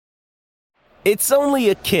It's only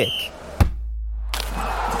a kick,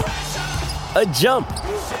 a jump,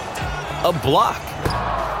 a block.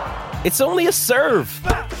 It's only a serve.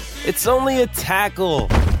 It's only a tackle,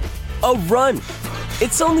 a run.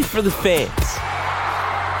 It's only for the fans.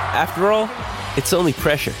 After all, it's only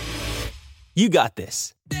pressure. You got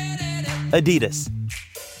this. Adidas.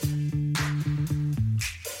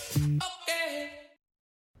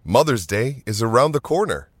 Mother's Day is around the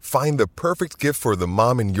corner. Find the perfect gift for the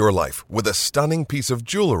mom in your life with a stunning piece of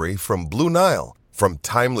jewelry from Blue Nile. From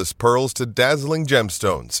timeless pearls to dazzling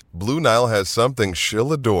gemstones, Blue Nile has something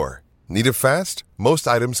she'll adore. Need it fast? Most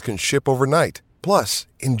items can ship overnight. Plus,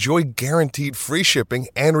 enjoy guaranteed free shipping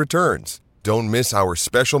and returns. Don't miss our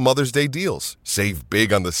special Mother's Day deals. Save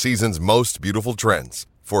big on the season's most beautiful trends.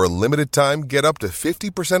 For a limited time, get up to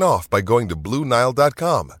 50% off by going to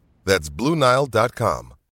BlueNile.com. That's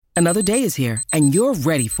BlueNile.com. Another day is here, and you're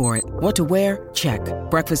ready for it. What to wear? Check.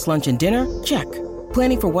 Breakfast, lunch, and dinner? Check.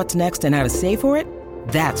 Planning for what's next and how to save for it?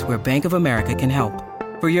 That's where Bank of America can help.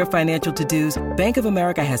 For your financial to-dos, Bank of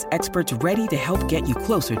America has experts ready to help get you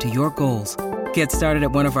closer to your goals. Get started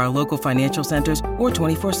at one of our local financial centers or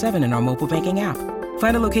 24/7 in our mobile banking app.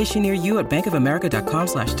 Find a location near you at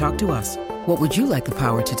bankofamerica.com/talktous. What would you like the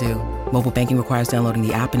power to do? Mobile banking requires downloading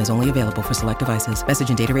the app and is only available for select devices. Message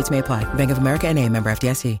and data rates may apply. Bank of America N.A., member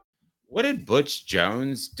FDIC. What did Butch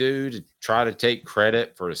Jones do to try to take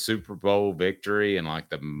credit for a Super Bowl victory and like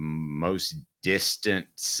the most distant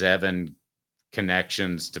 7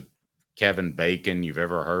 connections to Kevin Bacon you've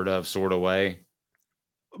ever heard of sort of way?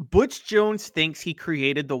 Butch Jones thinks he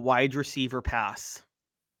created the wide receiver pass.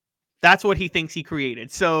 That's what he thinks he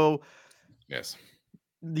created. So yes.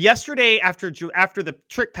 Yesterday, after the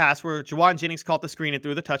trick pass where Juwan Jennings caught the screen and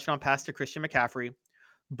threw the touchdown pass to Christian McCaffrey,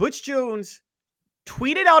 Butch Jones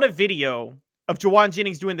tweeted out a video of Juwan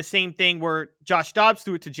Jennings doing the same thing where Josh Dobbs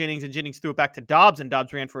threw it to Jennings and Jennings threw it back to Dobbs, and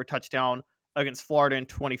Dobbs ran for a touchdown against Florida in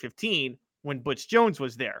 2015 when Butch Jones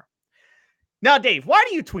was there. Now, Dave, why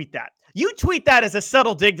do you tweet that? You tweet that as a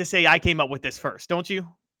subtle dig to say I came up with this first, don't you?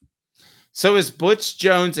 So is Butch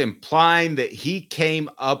Jones implying that he came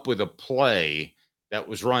up with a play that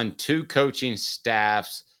was run 2 coaching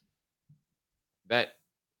staffs that...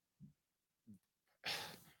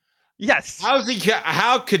 Yes.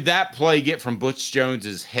 How could that play get from Butch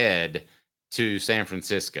Jones's head to San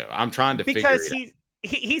Francisco? I'm trying to figure it out. Because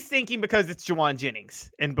he's thinking because it's Juwan Jennings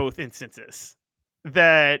in both instances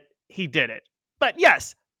that he did it. But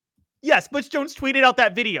yes, Butch Jones tweeted out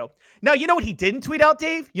that video. Now, you know what he didn't tweet out,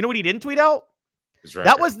 Dave? You know what he didn't tweet out?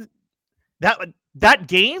 That was that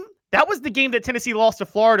game. That was the game that Tennessee lost to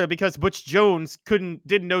Florida because Butch Jones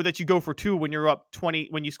didn't know that you go for 2 when you're up 20,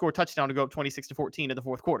 when you score a touchdown to go up 26-14 in the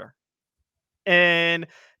fourth quarter. And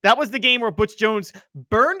that was the game where Butch Jones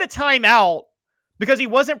burned a timeout because he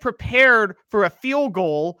wasn't prepared for a field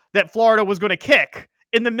goal that Florida was going to kick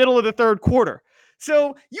in the middle of the third quarter.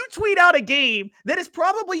 So you tweet out a game that is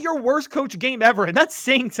probably your worst coach game ever. And that's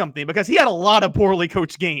saying something because he had a lot of poorly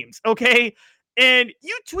coached games. Okay. And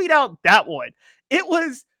you tweet out that one. It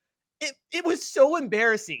was so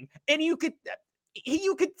embarrassing. And you could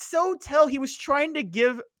so tell he was trying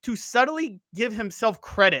to subtly give himself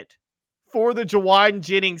credit for the Juwan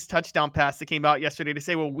Jennings touchdown pass that came out yesterday to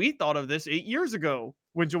say, well, we thought of this 8 years ago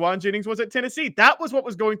when Juwan Jennings was at Tennessee. That was what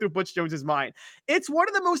was going through Butch Jones's mind. It's one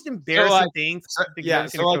of the most embarrassing things.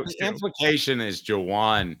 The implication is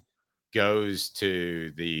Juwan goes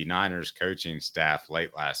to the Niners coaching staff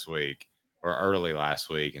late last week or early last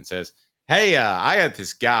week and says, hey, I got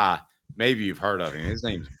this guy. Maybe you've heard of him. His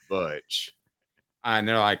name's Butch. And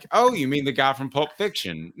they're like, oh, you mean the guy from Pulp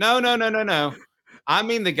Fiction? No. I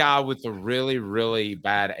mean the guy with the really, really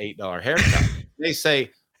bad $8 haircut. They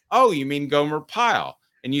say, oh, you mean Gomer Pyle?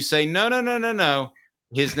 And you say, no.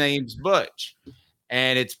 His name's Butch.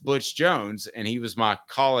 And it's Butch Jones, and he was my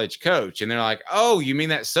college coach. And they're like, oh, you mean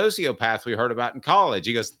that sociopath we heard about in college?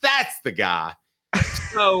 He goes, that's the guy.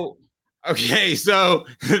 So, okay, so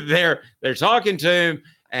they're talking to him,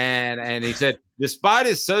 and he said, despite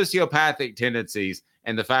his sociopathic tendencies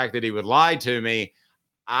and the fact that he would lie to me,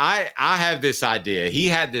 I have this idea. He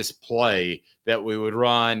had this play that we would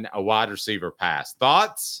run a wide receiver pass.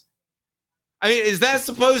 Thoughts? I mean, is that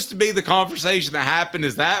supposed to be the conversation that happened?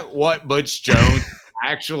 Is that what Butch Jones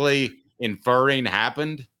actually inferring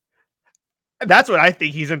happened? That's what I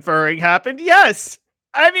think he's inferring happened. Yes.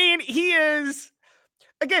 I mean, he is,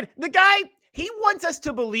 again, the guy, he wants us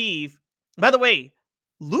to believe, by the way,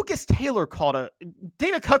 David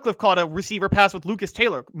Cutcliffe caught a receiver pass with Lucas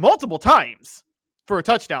Taylor multiple times for a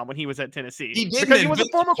touchdown when he was at Tennessee. He didn't because he was a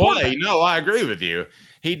former play. No, I agree with you.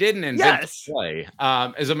 He didn't invent the play.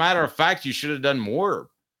 As a matter of fact, you should have done more,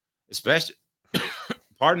 especially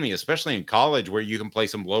pardon me, especially in college where you can play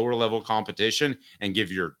some lower level competition and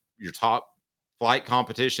give your top flight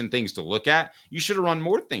competition things to look at. You should have run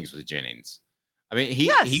more things with Jennings. I mean, he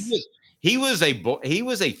was a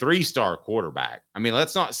 3-star quarterback. I mean,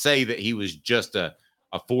 let's not say that he was just a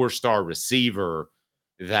 4-star receiver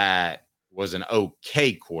that was an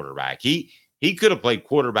okay quarterback. He could have played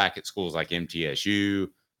quarterback at schools like MTSU,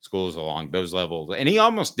 schools along those levels, and he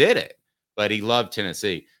almost did it, but he loved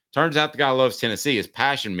Tennessee. Turns out the guy loves Tennessee. His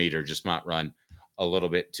passion meter just might run a little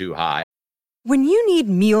bit too high. When you need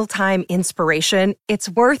mealtime inspiration, it's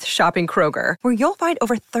worth shopping Kroger, where you'll find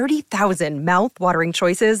over 30,000 mouth-watering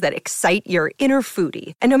choices that excite your inner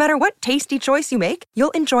foodie. And no matter what tasty choice you make,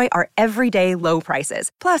 you'll enjoy our everyday low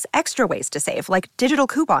prices, plus extra ways to save, like digital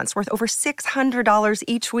coupons worth over $600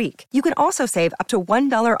 each week. You can also save up to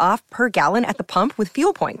 $1 off per gallon at the pump with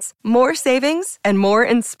fuel points. More savings and more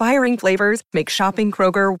inspiring flavors make shopping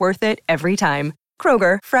Kroger worth it every time.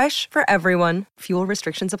 Kroger, fresh for everyone. Fuel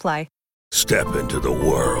restrictions apply. Step into the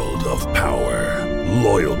world of power,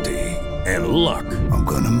 loyalty, and luck. I'm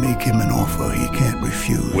gonna make him an offer he can't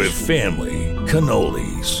refuse. With family,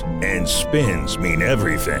 cannolis, and spins mean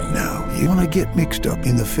everything. Now, you wanna get mixed up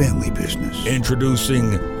in the family business.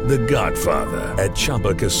 Introducing The Godfather at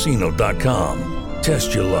ChumbaCasino.com.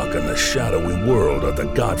 Test your luck in the shadowy world of The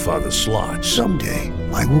Godfather slot. Someday,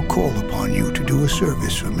 I will call upon you to do a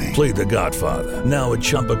service for me. Play The Godfather, now at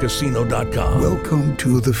ChumbaCasino.com. Welcome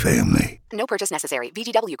to the family. No purchase necessary.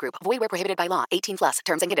 VGW Group. Void where prohibited by law. 18+.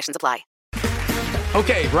 Terms and conditions apply.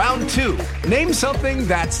 Okay, round 2. Name something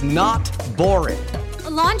that's not boring. A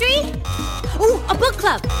laundry? Ooh, a book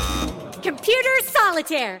club. Computer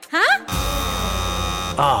solitaire, huh?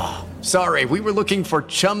 Ah, sorry. We were looking for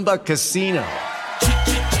Chumba Casino.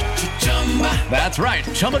 That's right.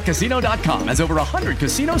 ChumbaCasino.com has over 100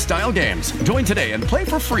 casino-style games. Join today and play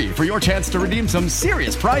for free for your chance to redeem some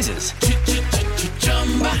serious prizes.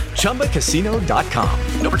 ChumbaCasino.com.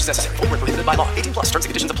 No purchase necessary. Void where prohibited by law. 18+. Terms and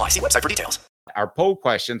conditions apply. See website for details. Our poll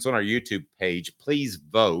questions on our YouTube page. Please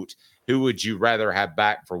vote. Who would you rather have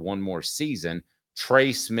back for one more season,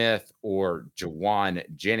 Trey Smith or Jauan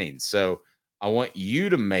Jennings? So I want you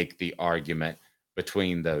to make the argument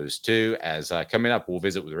between those two. As coming up, we'll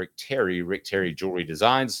visit with Rick Terry Jewelry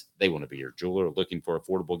Designs. They want to be your jeweler looking for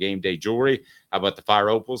affordable game day jewelry. How about the Fire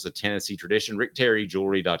Opals, a Tennessee tradition?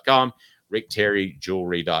 RickTerryJewelry.com,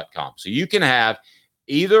 RickTerryJewelry.com. So you can have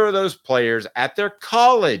either of those players at their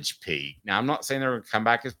college peak. Now, I'm not saying they're going to come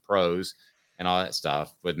back as pros and all that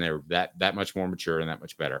stuff, but they're that much more mature and that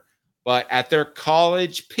much better. But at their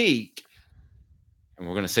college peak, and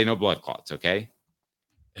we're going to say no blood clots, okay?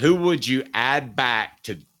 Who would you add back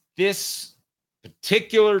to this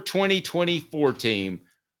particular 2024 team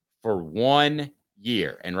for 1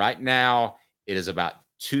 year? And right now, it is about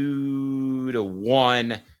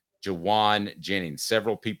 2-1 Jauan Jennings.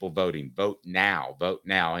 Several people voting. Vote now.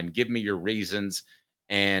 And give me your reasons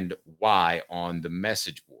and why on the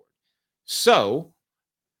message board. So,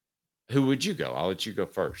 who would you go? I'll let you go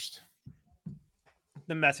first.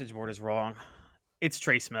 The message board is wrong. It's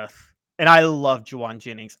Trey Smith. And I love Jauan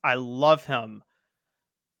Jennings. I love him.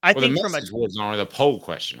 I think the message board's on the poll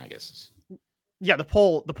question, I guess. Yeah, the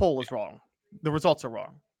poll is wrong. The results are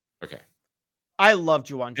wrong. Okay. I love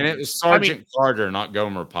Jauan Jennings. And it was Sergeant Carter, not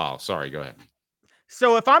Gomer Pyle. Sorry, go ahead.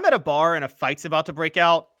 So if I'm at a bar and a fight's about to break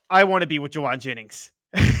out, I want to be with Jauan Jennings.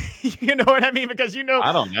 You know what I mean? Because I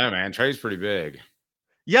don't know, man. Trey's pretty big.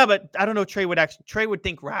 Yeah, but I don't know. Trey would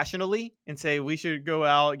think rationally and say we should go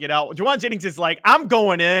out, get out. Jauan Jennings is like, I'm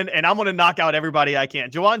going in and I'm going to knock out everybody I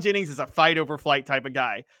can. Jauan Jennings is a fight over flight type of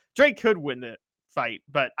guy. Trey could win the fight,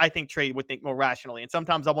 but I think Trey would think more rationally. And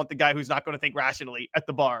sometimes I want the guy who's not going to think rationally at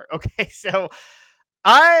the bar. Okay, so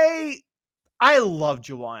I love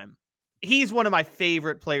Jauan. He's one of my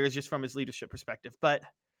favorite players just from his leadership perspective. But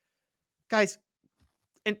guys,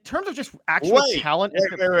 in terms of just actual talent,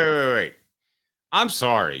 wait. I'm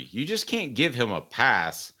sorry. You just can't give him a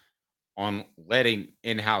pass on letting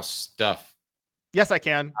in-house stuff. Yes, I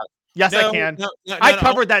can. Yes, I can. I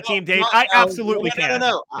covered that team, Dave. I absolutely can.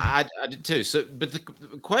 No. I did too. So, but the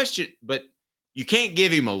question, but you can't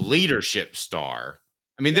give him a leadership star.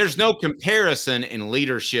 I mean, there's no comparison in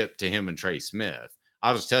leadership to him and Trey Smith.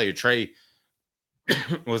 I'll just tell you, Trey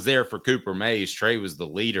was there for Cooper Mays. Trey was the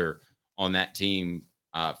leader on that team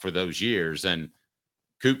for those years, and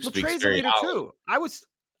Coop speaks Trey's very a leader too.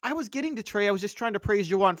 I was getting to Trey. I was just trying to praise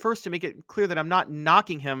Jauan first to make it clear that I'm not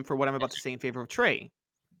knocking him for what I'm about to say in favor of Trey.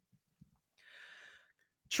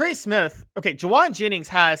 Trey Smith, okay, Jauan Jennings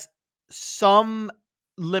has some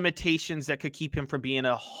limitations that could keep him from being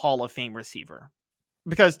a Hall of Fame receiver.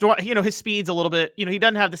 because his speed's a little bit, he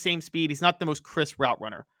doesn't have the same speed. He's not the most crisp route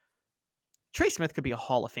runner. Trey Smith could be a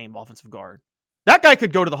Hall of Fame offensive guard. That guy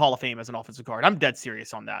could go to the Hall of Fame as an offensive guard. I'm dead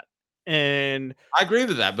serious on that. And I agree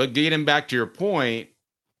with that, but getting back to your point,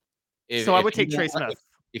 I would take Trey Smith.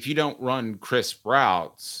 If you don't run crisp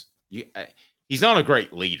routes, he's not a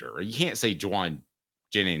great leader. You can't say Juwan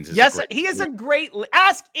Jennings is he is a great.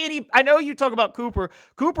 Ask any. I know you talk about Cooper.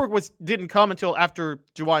 Cooper didn't come until after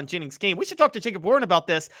Juwan Jennings came. We should talk to Jacob Warren about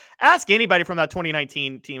this. Ask anybody from that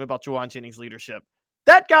 2019 team about Juwan Jennings' leadership.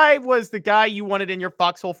 That guy was the guy you wanted in your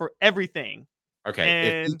foxhole for everything.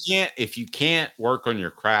 Okay, and if you can't work on your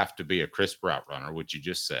craft to be a crisp route runner, which you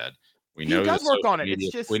just said, we know the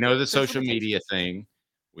social media thing.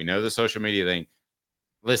 We know the social media thing.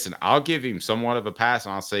 Listen, I'll give him somewhat of a pass,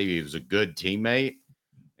 and I'll say he was a good teammate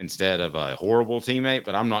instead of a horrible teammate.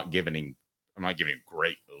 But I'm not giving him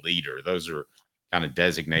great leader. Those are kind of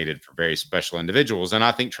designated for very special individuals, and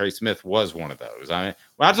I think Trey Smith was one of those. I mean,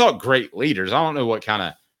 when I talk great leaders, I don't know what kind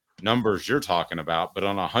of numbers you're talking about, but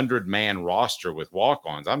on a 100-man roster with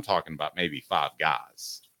walk-ons, I'm talking about maybe 5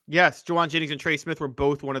 guys. Yes, Juwan Jennings and Trey Smith were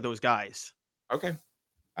both one of those guys. Okay.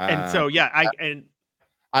 And so,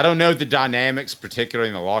 I don't know the dynamics, particularly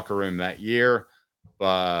in the locker room that year,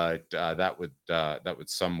 but that would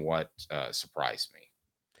somewhat surprise me.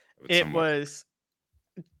 It was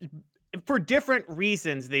for different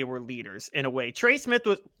reasons. They were leaders in a way. Trey Smith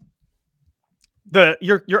was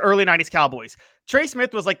your early 90s Cowboys. Trey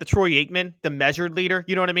Smith was like the Troy Aikman, the measured leader.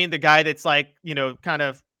 You know what I mean? The guy that's like, kind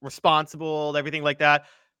of responsible, everything like that.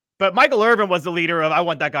 But Michael Irvin was the leader of, I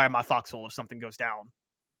want that guy in my foxhole if something goes down.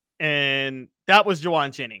 And that was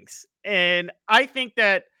Juwan Jennings. And I think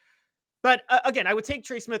that, but again, I would take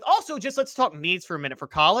Trey Smith. Also, just let's talk needs for a minute for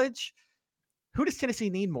college. Who does Tennessee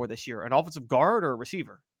need more this year? An offensive guard or a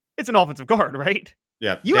receiver? It's an offensive guard, right?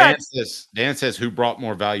 Yeah. Dan says who brought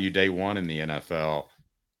more value day one in the NFL?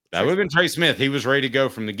 That would have been Trey Smith. He was ready to go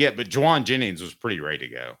from the get, but Juwan Jennings was pretty ready to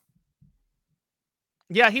go.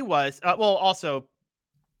 Yeah, he was. Also,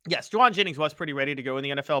 yes, Juwan Jennings was pretty ready to go in the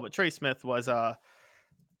NFL, but Trey Smith was.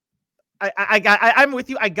 I'm with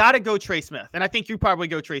you. I gotta go Trey Smith, and I think you probably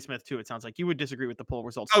go Trey Smith too. It sounds like you would disagree with the poll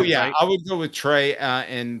results. Oh, yeah, right? I would go with Trey.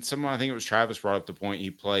 And I think it was Travis brought up the point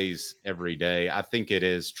he plays every day. I think it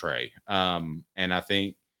is Trey. And I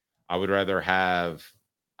think I would rather have.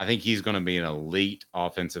 I think he's going to be an elite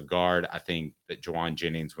offensive guard. I think that Juwan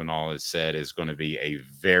Jennings, when all is said, is going to be a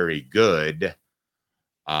very good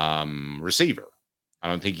receiver. I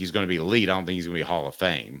don't think he's going to be elite. I don't think he's going to be Hall of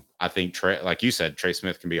Fame. I think, Trey, like you said, Trey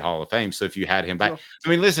Smith can be Hall of Fame. So if you had him back, I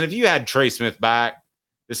mean, listen, if you had Trey Smith back,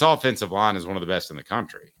 this offensive line is one of the best in the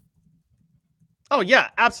country. Oh, yeah,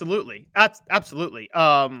 absolutely. Absolutely.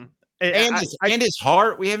 And his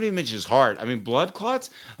heart, we haven't even mentioned his heart. I mean, blood clots,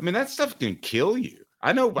 I mean, that stuff can kill you.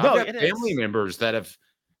 I know I've got family members that have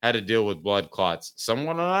had to deal with blood clots.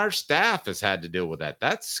 Someone on our staff has had to deal with that.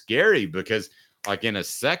 That's scary because, like, in a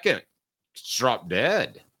second, drop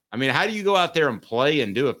dead. I mean, how do you go out there and play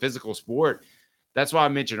and do a physical sport? That's why I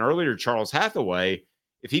mentioned earlier Charles Hathaway.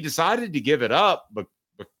 If he decided to give it up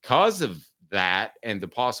because of that and the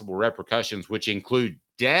possible repercussions, which include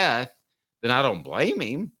death, then I don't blame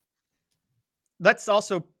him. Let's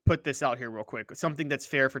also put this out here real quick. Something that's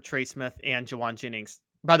fair for Trey Smith and Juwan Jennings.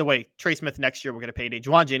 By the way, Trey Smith next year, we're going to pay payday.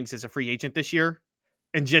 Juwan Jennings is a free agent this year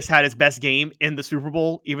and just had his best game in the Super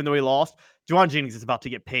Bowl, even though he lost. Juwan Jennings is about to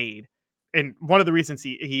get paid. And one of the reasons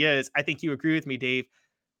he is, I think you agree with me, Dave.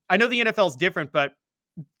 I know the NFL is different, but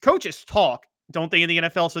coaches talk, don't they, in the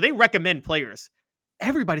NFL? So they recommend players.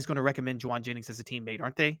 Everybody's going to recommend Juwan Jennings as a teammate,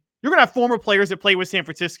 aren't they? You're going to have former players that play with San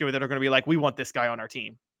Francisco that are going to be like, we want this guy on our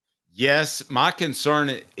team. Yes, my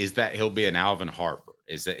concern is that he'll be an Alvin Harper,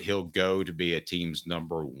 is that he'll go to be a team's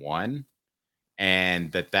number one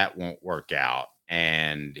and that won't work out.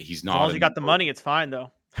 And he's not. As long as he got the money, it's fine,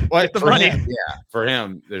 though. What, for him, yeah, for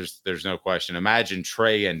him, there's no question. Imagine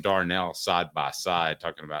Trey and Darnell side by side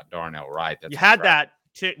talking about Darnell Wright. You had that.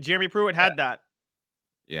 Jeremy Pruitt had that.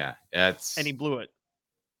 Yeah, and he blew it.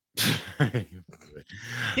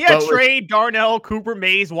 He had Trey, Darnell, Cooper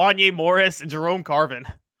Mays, Wanye Morris, and Jerome Carvin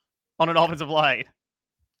on an offensive line.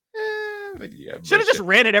 Should have just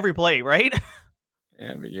ran it every play, right?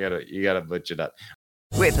 Yeah, but you gotta butch it up.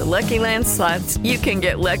 With the Lucky Land Slots, you can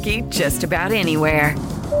get lucky just about anywhere.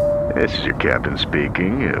 This is your captain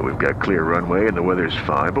speaking. We've got clear runway and the weather's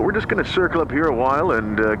fine, but we're just going to circle up here a while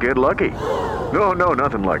and get lucky. No,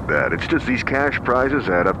 nothing like that. It's just these cash prizes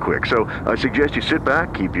add up quick. So I suggest you sit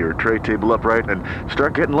back, keep your tray table upright, and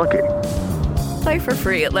start getting lucky. Play for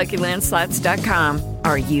free at LuckyLandSlots.com.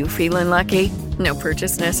 Are you feeling lucky? No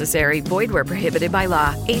purchase necessary. Void where prohibited by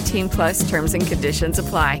law. 18 plus terms and conditions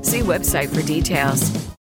apply. See website for details.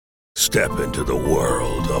 Step into the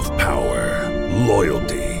world of power,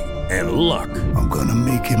 loyalty, and luck. I'm gonna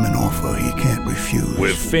make him an offer he can't refuse.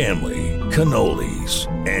 With family, cannolis,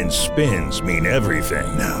 and spins mean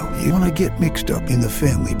everything. Now, you wanna get mixed up in the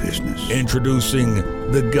family business. Introducing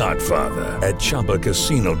The Godfather at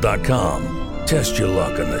ChumbaCasino.com. Test your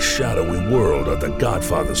luck in the shadowy world of The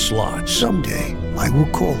Godfather slot. Someday, I will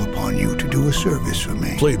call upon you to do a service for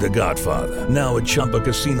me. Play The Godfather now at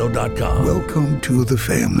ChumbaCasino.com. Welcome to the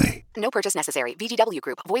family. No purchase necessary. VGW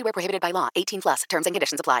Group. Void where prohibited by law. 18 plus. Terms and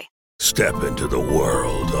conditions apply. Step into the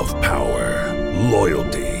world of power,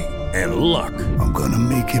 loyalty, and luck. I'm gonna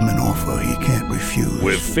make him an offer he can't refuse.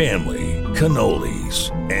 With family,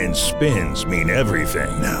 cannolis, and spins mean everything.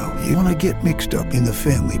 Now, you wanna get mixed up in the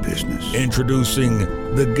family business. Introducing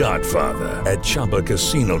The Godfather at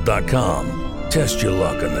ChumbaCasino.com. Test your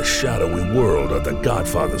luck in the shadowy world of The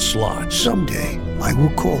Godfather slot. Someday, I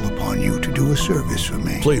will call upon you to do a service for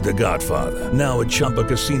me. Play The Godfather now at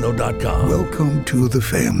ChumbaCasino.com. Welcome to the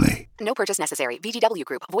family. No purchase necessary. VGW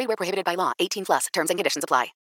Group. Void where prohibited by law. 18 plus. Terms and conditions apply.